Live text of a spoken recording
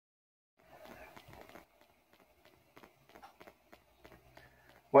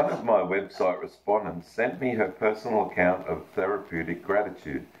One of my website respondents sent me her personal account of therapeutic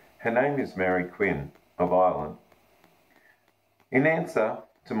gratitude. Her name is Mary Quinn of Ireland. In answer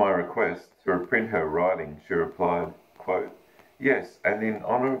to my request to reprint her writing, she replied, quote, "Yes, and in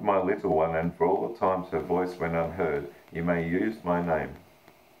honour of my little one and for all the times her voice went unheard, you may use my name."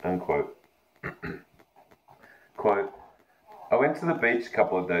 Unquote. Quote, "I went to the beach a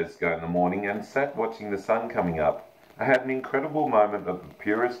couple of days ago in the morning and sat watching the sun coming up. I had an incredible moment of the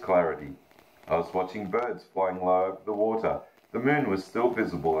purest clarity. I was watching birds flying low over the water. The moon was still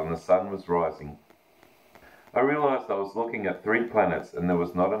visible and the sun was rising. I realized I was looking at 3 planets and there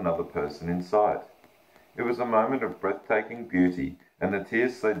was not another person in sight. It was a moment of breathtaking beauty, and the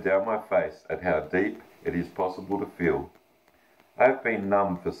tears slid down my face at how deep it is possible to feel. I have been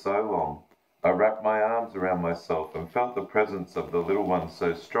numb for so long. I wrapped my arms around myself and felt the presence of the little one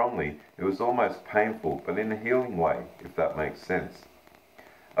so strongly it was almost painful, but in a healing way, if that makes sense.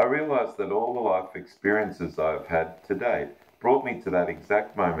 I realized that all the life experiences I have had to date brought me to that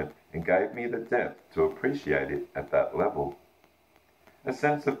exact moment and gave me the depth to appreciate it at that level. A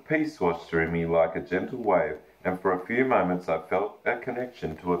sense of peace washed through me like a gentle wave, and for a few moments I felt a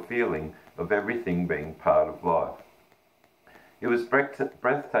connection to a feeling of everything being part of life. It was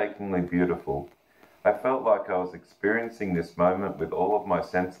breathtakingly beautiful. I felt like I was experiencing this moment with all of my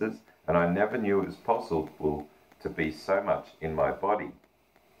senses, and I never knew it was possible to be so much in my body.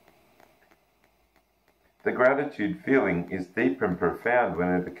 The gratitude feeling is deep and profound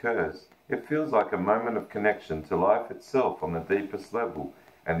when it occurs. It feels like a moment of connection to life itself on the deepest level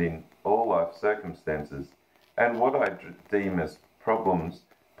and in all life circumstances, and what I deem as problems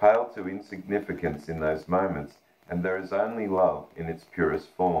pale to insignificance in those moments, and there is only love in its purest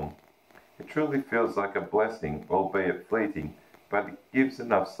form. It truly feels like a blessing, albeit fleeting, but it gives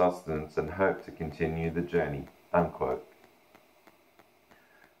enough sustenance and hope to continue the journey." Unquote.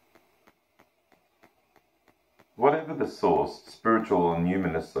 Whatever the source, spiritual or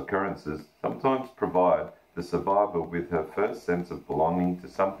numinous occurrences sometimes provide the survivor with her first sense of belonging to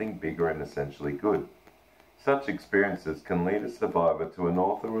something bigger and essentially good. Such experiences can lead a survivor to an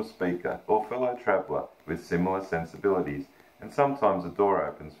author or speaker or fellow traveller with similar sensibilities, and sometimes a door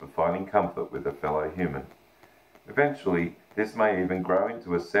opens for finding comfort with a fellow human. Eventually, this may even grow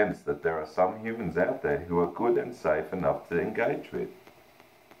into a sense that there are some humans out there who are good and safe enough to engage with.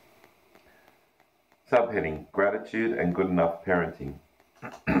 Subheading: Gratitude and Good Enough Parenting.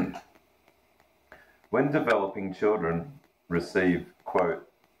 When developing children receive, quote,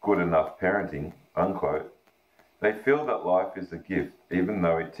 good enough parenting, unquote, they feel that life is a gift, even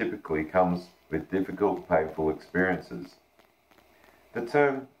though it typically comes with difficult, painful experiences. The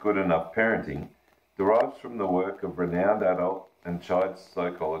term good enough parenting derives from the work of renowned adult and child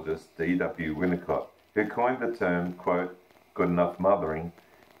psychologist D.W. Winnicott, who coined the term, quote, good enough mothering,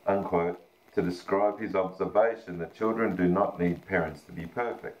 unquote, to describe his observation that children do not need parents to be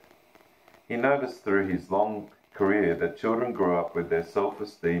perfect. He noticed through his long career that children grew up with their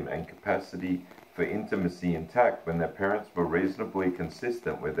self-esteem and capacity for intimacy intact when their parents were reasonably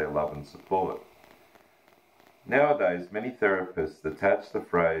consistent with their love and support. Nowadays, many therapists attach the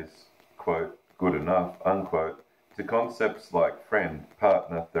phrase, quote, good enough, unquote, to concepts like friend,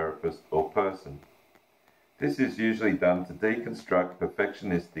 partner, therapist, or person. This is usually done to deconstruct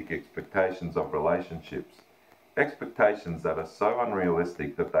perfectionistic expectations of relationships, expectations that are so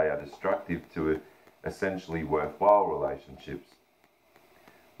unrealistic that they are destructive to essentially worthwhile relationships.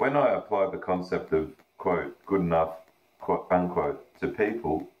 When I apply the concept of, quote, good enough, quote, unquote, to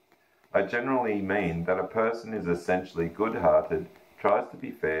people, I generally mean that a person is essentially good-hearted, tries to be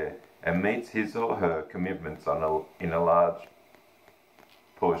fair, and meets his or her commitments in a large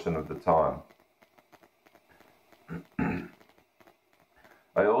portion of the time.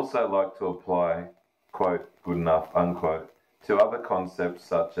 I also like to apply, quote, good enough, unquote, to other concepts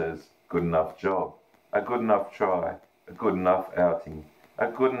such as good enough job, a good enough try, a good enough outing, a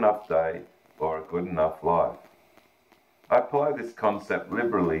good enough day, or a good enough life. I apply this concept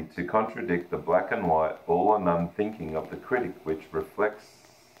liberally to contradict the black and white, all or none thinking of the critic, which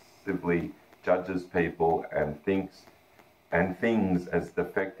reflexively judges people and things as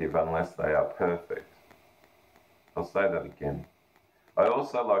defective unless they are perfect. I'll say that again. I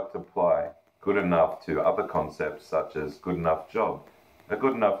also like to apply good enough to other concepts such as good enough job, a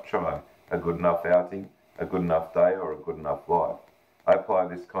good enough try, a good enough outing, a good enough day, or a good enough life. I apply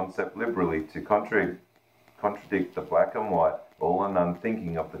this concept liberally to contradict the black and white, all or none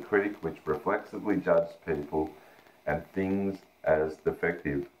thinking of the critic which reflexively judges people and things as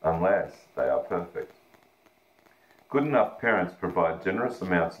defective unless they are perfect. Good enough parents provide generous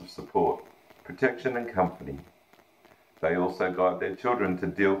amounts of support, protection and comforting. They also guide their children to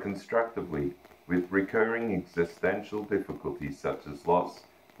deal constructively with recurring existential difficulties such as loss,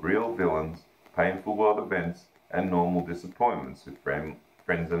 real villains, painful world events, and normal disappointments with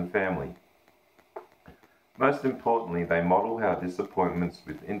friends and family. Most importantly, they model how disappointments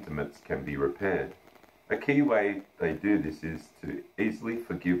with intimates can be repaired. A key way they do this is to easily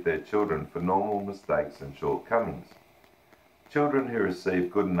forgive their children for normal mistakes and shortcomings. Children who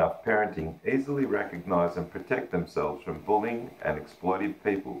receive good enough parenting easily recognize and protect themselves from bullying and exploitive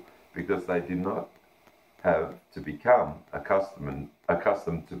people because they do not have to become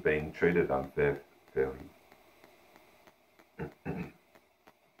accustomed to being treated unfairly.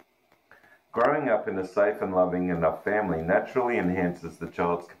 Growing up in a safe and loving enough family naturally enhances the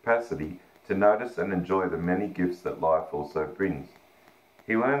child's capacity to notice and enjoy the many gifts that life also brings.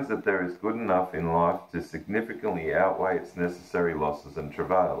 He learns that there is good enough in life to significantly outweigh its necessary losses and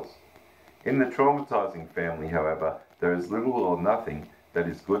travails. In the traumatizing family, however, there is little or nothing that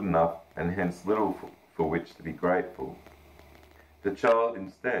is good enough and hence little for which to be grateful. The child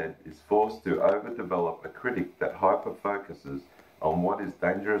instead is forced to overdevelop a critic that hyper-focuses on what is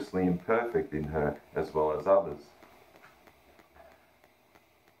dangerously imperfect in her as well as others.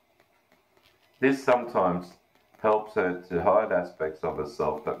 This sometimes helps her to hide aspects of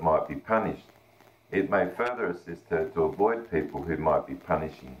herself that might be punished. It may further assist her to avoid people who might be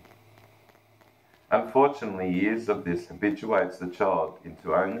punishing. Unfortunately, years of this habituates the child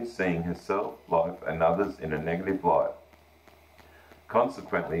into only seeing herself, life, and others in a negative light.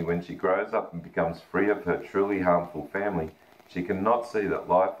 Consequently, when she grows up and becomes free of her truly harmful family, she cannot see that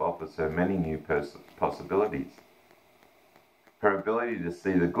life offers her many new possibilities. Her ability to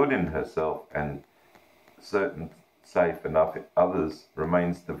see the good in herself and certain safe enough others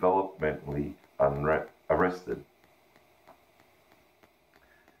remains developmentally arrested.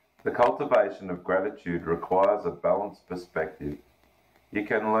 The cultivation of gratitude requires a balanced perspective. You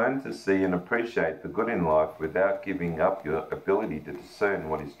can learn to see and appreciate the good in life without giving up your ability to discern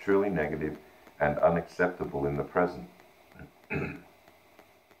what is truly negative and unacceptable in the present.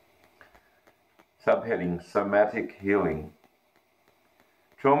 Subheading: Somatic Healing.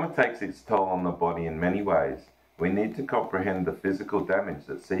 Trauma takes its toll on the body in many ways. We need to comprehend the physical damage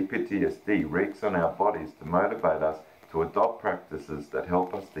that PTSD wreaks on our bodies to motivate us to adopt practices that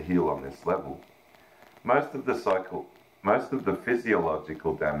help us to heal on this level. Most of the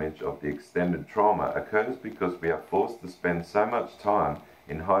physiological damage of the extended trauma occurs because we are forced to spend so much time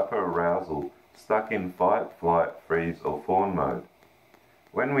in hyperarousal, stuck in fight, flight, freeze, or fawn mode.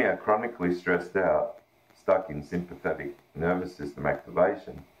 When we are chronically stressed out, stuck in sympathetic nervous system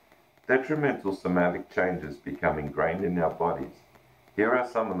activation, detrimental somatic changes become ingrained in our bodies. Here are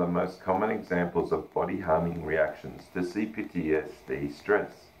some of the most common examples of body-harming reactions to PTSD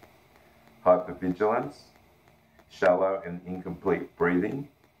stress: hypervigilance, shallow and incomplete breathing,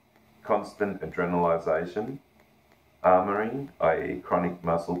 constant adrenalization, armoring, i.e. chronic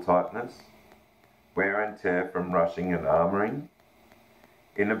muscle tightness, wear and tear from rushing and armoring,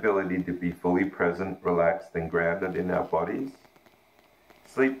 inability to be fully present, relaxed and grounded in our bodies,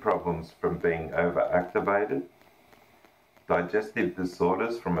 sleep problems from being overactivated, digestive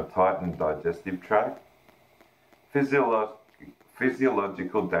disorders from a tightened digestive tract,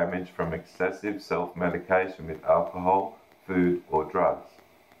 physiological damage from excessive self-medication with alcohol, food or drugs.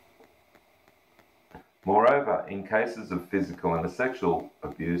 Moreover, in cases of physical and sexual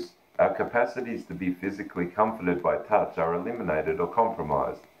abuse, our capacities to be physically comforted by touch are eliminated or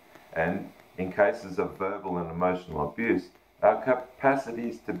compromised, and in cases of verbal and emotional abuse, our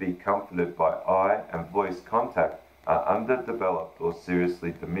capacities to be comforted by eye and voice contact are underdeveloped or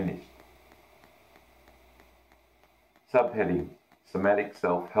seriously diminished. Subheading: Somatic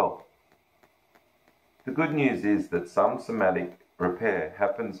Self-Help. The good news is that some somatic repair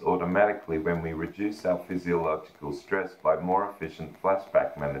happens automatically when we reduce our physiological stress by more efficient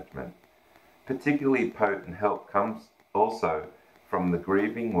flashback management. Particularly potent help comes also from the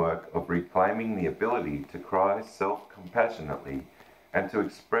grieving work of reclaiming the ability to cry self-compassionately and to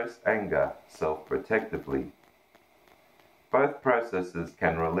express anger self-protectively. Both processes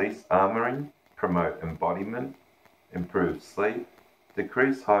can release armoring, promote embodiment, improve sleep,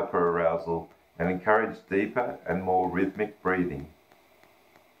 decrease hyperarousal, and encourage deeper and more rhythmic breathing.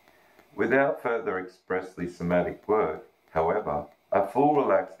 Without further expressly somatic work, however, a full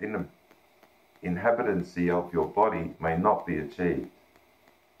relaxed inhabitancy of your body may not be achieved.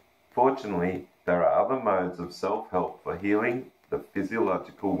 Fortunately, there are other modes of self-help for healing the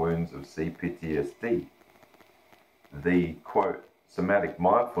physiological wounds of PTSD. The, quote, somatic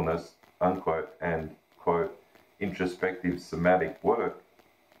mindfulness, unquote, and, quote, introspective somatic work,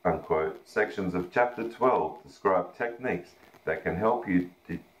 unquote, sections of Chapter 12 describe techniques that can help you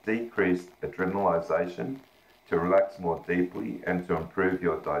decrease adrenalization, to relax more deeply, and to improve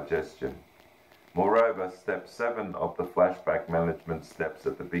your digestion. Moreover, Step 7 of the flashback management steps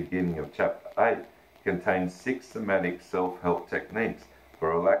at the beginning of Chapter 8 contains 6 somatic self-help techniques for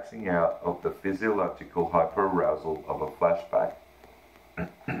relaxing out of the physiological hyperarousal of a flashback.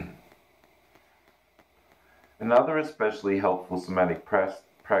 Another especially helpful somatic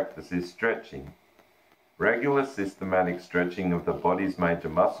practice is stretching. Regular systematic stretching of the body's major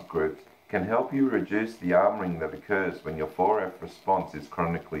muscle groups can help you reduce the armoring that occurs when your 4F response is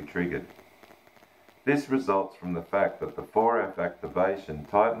chronically triggered. This results from the fact that the 4F activation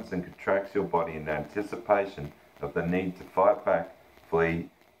tightens and contracts your body in anticipation of the need to fight back, flee,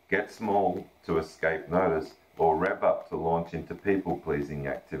 get small to escape notice, or rev up to launch into people-pleasing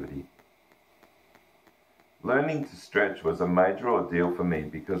activity. Learning to stretch was a major ordeal for me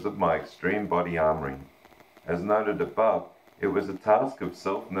because of my extreme body armoring. As noted above, it was a task of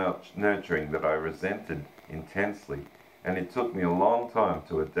self-nurturing that I resented intensely, and it took me a long time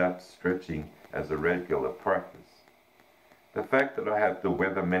to adapt stretching as a regular practice. The fact that I had to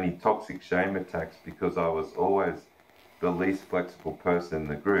weather many toxic shame attacks because I was always the least flexible person in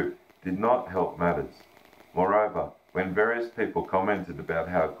the group did not help matters. Moreover, when various people commented about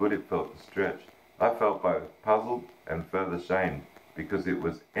how good it felt to stretch, I felt both puzzled and further shamed because it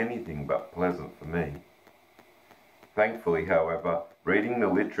was anything but pleasant for me. Thankfully, however, reading the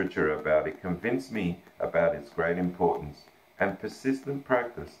literature about it convinced me about its great importance, and persistent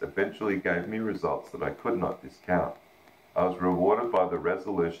practice eventually gave me results that I could not discount. I was rewarded by the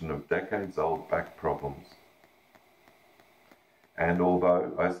resolution of decades-old back problems. And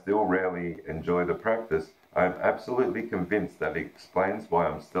although I still rarely enjoy the practice, I am absolutely convinced that it explains why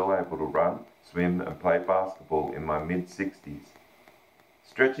I'm still able to run, swim, and play basketball in my mid-60s.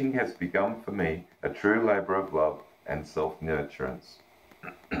 Stretching has become for me a true labour of love and self-nurturance.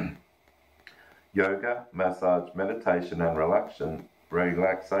 Yoga, massage, meditation, and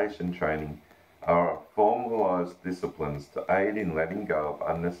relaxation training are formalized disciplines to aid in letting go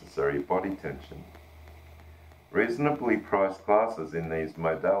of unnecessary body tension. Reasonably priced classes in these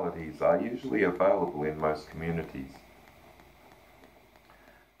modalities are usually available in most communities.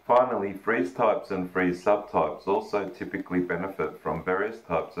 Finally, freeze types and freeze subtypes also typically benefit from various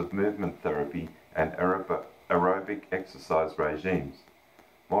types of movement therapy and aerobic exercise regimes.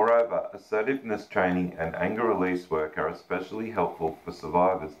 Moreover, assertiveness training and anger release work are especially helpful for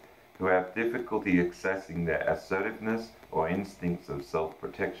survivors who have difficulty accessing their assertiveness or instincts of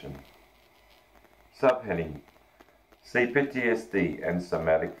self-protection. Subheading: PTSD and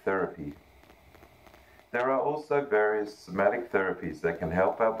somatic therapy. There are also various somatic therapies that can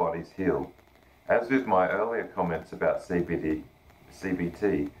help our bodies heal. As with my earlier comments about CBT,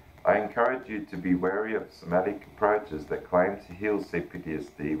 I encourage you to be wary of somatic approaches that claim to heal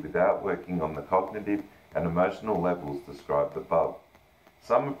PTSD without working on the cognitive and emotional levels described above.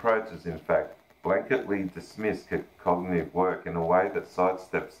 Some approaches, in fact, blanketly dismiss cognitive work in a way that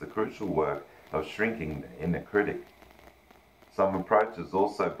sidesteps the crucial work of shrinking the inner critic. Some approaches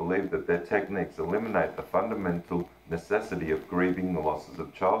also believe that their techniques eliminate the fundamental necessity of grieving the losses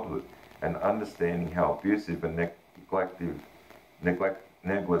of childhood and understanding how abusive and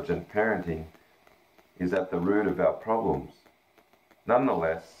negligent parenting is at the root of our problems.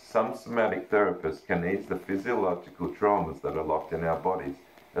 Nonetheless, some somatic therapists can ease the physiological traumas that are locked in our bodies,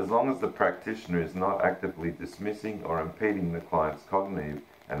 as long as the practitioner is not actively dismissing or impeding the client's cognitive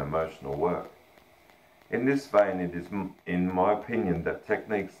and emotional work. In this vein, it is, in my opinion, that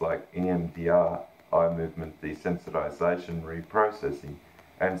techniques like EMDR, eye movement desensitization reprocessing,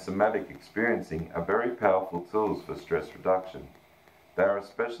 and somatic experiencing are very powerful tools for stress reduction. They are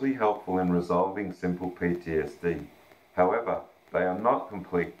especially helpful in resolving simple PTSD. However, they are not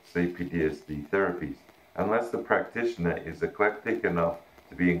complete CPTSD therapies, unless the practitioner is eclectic enough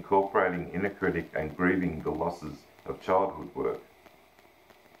to be incorporating inner critic and grieving the losses of childhood work.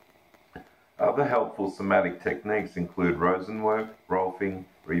 Other helpful somatic techniques include Rosen work, Rolfing,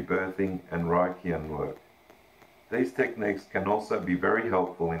 rebirthing, and Reichian work. These techniques can also be very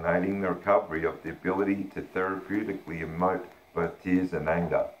helpful in aiding the recovery of the ability to therapeutically emote both tears and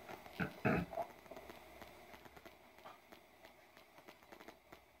anger.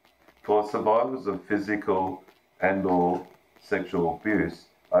 For survivors of physical and/or sexual abuse,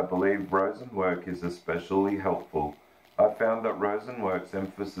 I believe Rosen work is especially helpful. I found that Rosen work's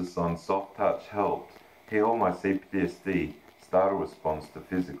emphasis on soft touch helped heal my CPTSD startle response to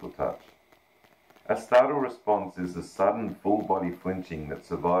physical touch. A startle response is the sudden full-body flinching that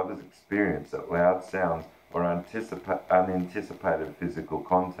survivors experience at loud sounds or unanticipated physical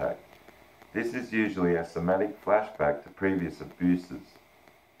contact. This is usually a somatic flashback to previous abuses.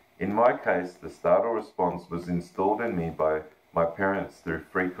 In my case, the startle response was installed in me by my parents through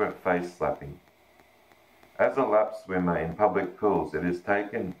frequent face slapping. As a lap swimmer in public pools, it has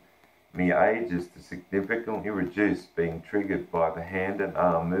taken me ages to significantly reduce being triggered by the hand and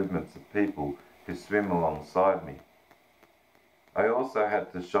arm movements of people who swim alongside me. I also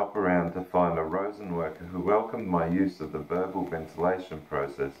had to shop around to find a Rosen worker who welcomed my use of the verbal ventilation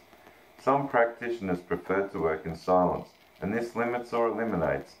process. Some practitioners prefer to work in silence, and this limits or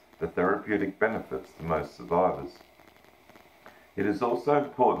eliminates the therapeutic benefits to most survivors. It is also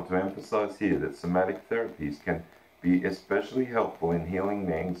important to emphasize here that somatic therapies can be especially helpful in healing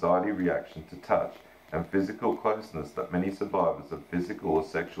the anxiety reaction to touch and physical closeness that many survivors of physical or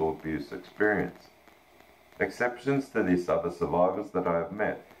sexual abuse experience. Exceptions to this are the survivors that I have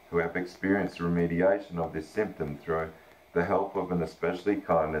met who have experienced remediation of this symptom through the help of an especially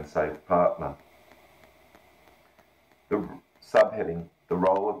kind and safe partner. The subheading, the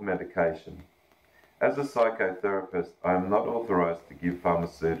role of medication. As a psychotherapist, I am not authorized to give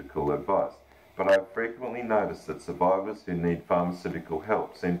pharmaceutical advice, but I have frequently noticed that survivors who need pharmaceutical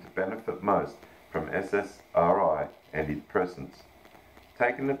help seem to benefit most from SSRI antidepressants.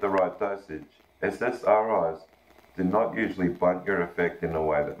 Taken at the right dosage, SSRIs do not usually blunt your effect in a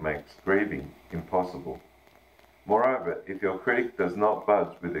way that makes grieving impossible. Moreover, if your critic does not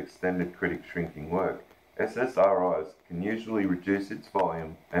budge with extended critic shrinking work, SSRIs can usually reduce its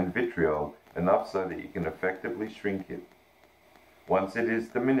volume and vitriol enough so that you can effectively shrink it. Once it is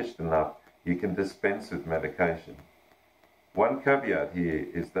diminished enough, you can dispense with medication. One caveat here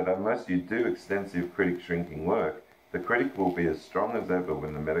is that unless you do extensive critic shrinking work, the critic will be as strong as ever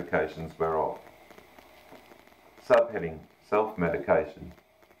when the medications wear off. Subheading, self-medication.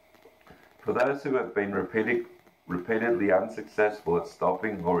 For those who have been repeatedly unsuccessful at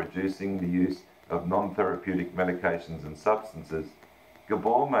stopping or reducing the use of non-therapeutic medications and substances,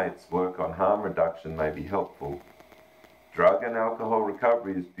 Gabor Mate's work on harm reduction may be helpful. Drug and alcohol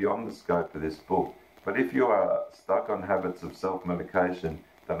recovery is beyond the scope of this book, but if you are stuck on habits of self-medication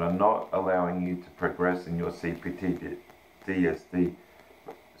that are not allowing you to progress in your CPTSD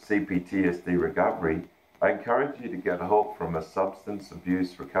recovery, I encourage you to get help from a substance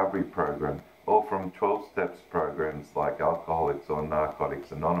abuse recovery program or from 12 steps programs like Alcoholics or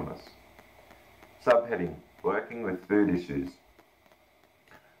Narcotics Anonymous. Subheading, working with food issues.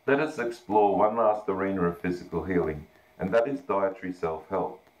 Let us explore one last arena of physical healing, and that is dietary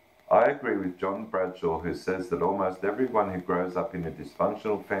self-help. I agree with John Bradshaw, who says that almost everyone who grows up in a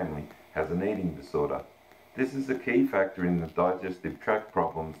dysfunctional family has an eating disorder. This is a key factor in the digestive tract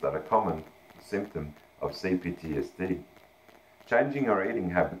problems that are a common symptom of CPTSD. Changing our eating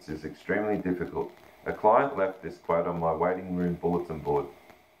habits is extremely difficult. A client left this quote on my waiting room bulletin board.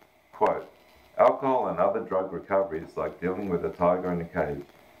 Quote, alcohol and other drug recovery is like dealing with a tiger in a cage.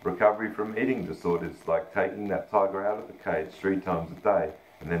 Recovery from eating disorders is like taking that tiger out of the cage 3 times a day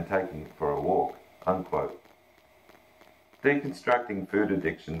and then taking it for a walk. Unquote. Deconstructing food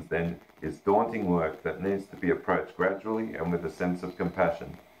addictions, then, is daunting work that needs to be approached gradually and with a sense of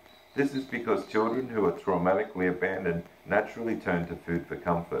compassion. This is because children who are traumatically abandoned naturally turn to food for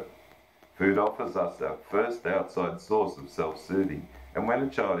comfort. Food offers us our first outside source of self-soothing, and when a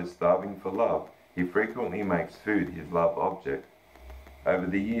child is starving for love, he frequently makes food his love object. Over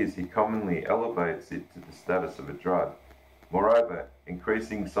the years, he commonly elevates it to the status of a drug. Moreover,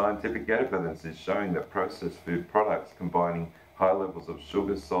 increasing scientific evidence is showing that processed food products combining high levels of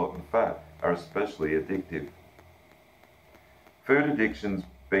sugar, salt, and fat are especially addictive. Food addictions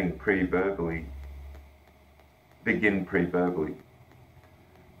begin pre-verbally.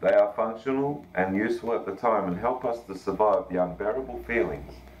 They are functional and useful at the time and help us to survive the unbearable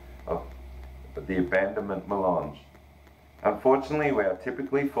feelings of the abandonment melange. Unfortunately, we are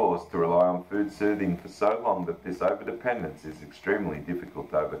typically forced to rely on food soothing for so long that this overdependence is extremely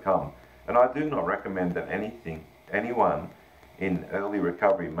difficult to overcome, and I do not recommend that anyone in early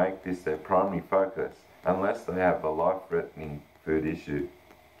recovery make this their primary focus unless they have a life-threatening food issue.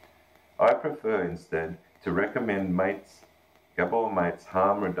 I prefer instead to recommend Gabor Mate's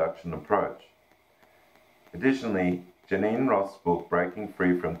harm reduction approach. Additionally, Janine Roth's book Breaking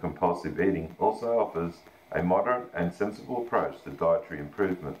Free from Compulsive Eating also offers a moderate and sensible approach to dietary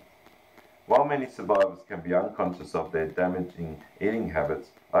improvement. While many survivors can be unconscious of their damaging eating habits,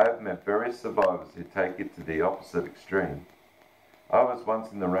 I have met various survivors who take it to the opposite extreme. I was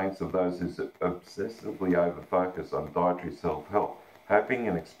once in the ranks of those who obsessively over-focus on dietary self-help, hoping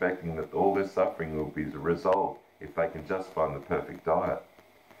and expecting that all their suffering will be resolved if they can just find the perfect diet.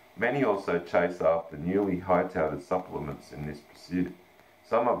 Many also chase after newly high-touted supplements in this pursuit.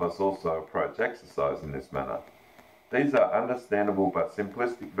 Some of us also approach exercise in this manner. These are understandable but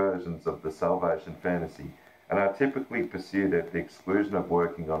simplistic versions of the salvation fantasy and are typically pursued at the exclusion of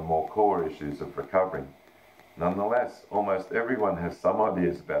working on more core issues of recovering. Nonetheless, almost everyone has some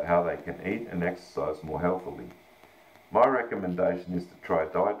ideas about how they can eat and exercise more healthily. My recommendation is to try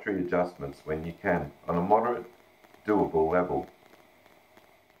dietary adjustments when you can, on a moderate, doable level.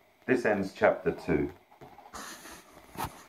 This ends Chapter 2.